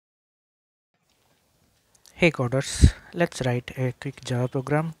Hey coders, let's write a quick Java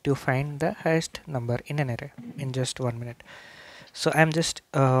program to find the highest number in an array in just 1 minute. So I'm just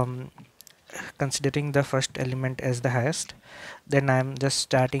considering the first element as the highest. Then I'm just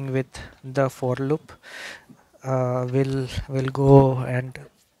starting with the for loop. We'll go and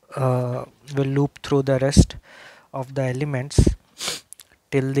uh, we'll loop through the rest of the elements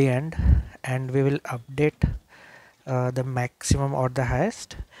till the end, and we will update the maximum or the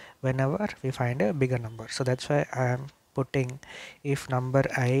highest whenever we find a bigger number. So that's why I am putting if number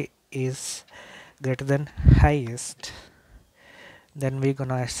I is greater than highest, then we're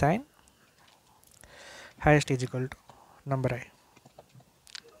gonna assign highest is equal to number I.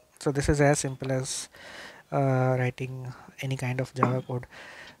 So this is as simple as writing any kind of Java code.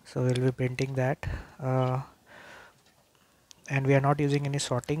 So we'll be printing that, and we are not using any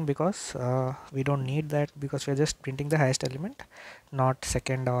sorting because we don't need that, because we're just printing the highest element, not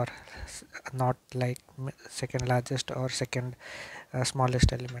second or not like second largest or second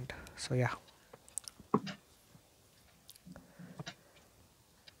smallest element. So yeah,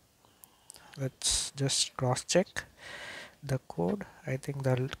 let's just cross check the code. I think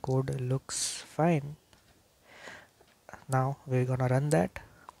the code looks fine. Now we're gonna run that.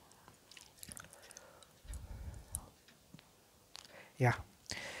 Yeah,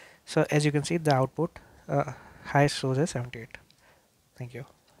 so as you can see, the output highest shows as 78. Thank you.